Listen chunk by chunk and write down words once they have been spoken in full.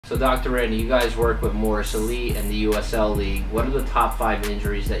So Dr. Randy, you guys work with Morris Elite and the USL League. What are the top 5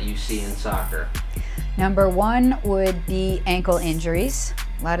 injuries that you see in soccer? Number 1 would be ankle injuries,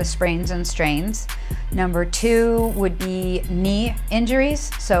 a lot of sprains and strains. Number 2 would be knee injuries,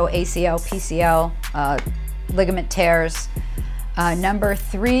 so ACL, PCL, ligament tears. Number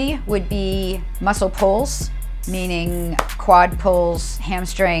 3 would be muscle pulls, meaning quad pulls,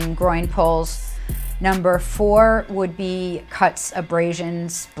 hamstring, groin pulls. Number 4 would be cuts,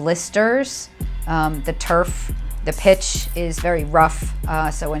 abrasions, blisters. The turf, the pitch is very rough,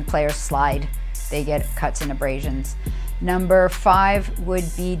 so when players slide, they get cuts and abrasions. Number 5 would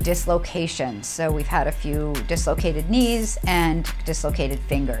be dislocations. So we've had a few dislocated knees and dislocated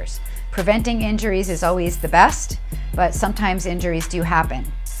fingers. Preventing injuries is always the best, but sometimes injuries do happen.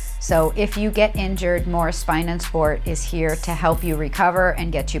 So if you get injured, Morris Spine and Sport is here to help you recover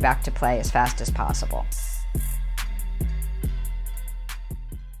and get you back to play as fast as possible.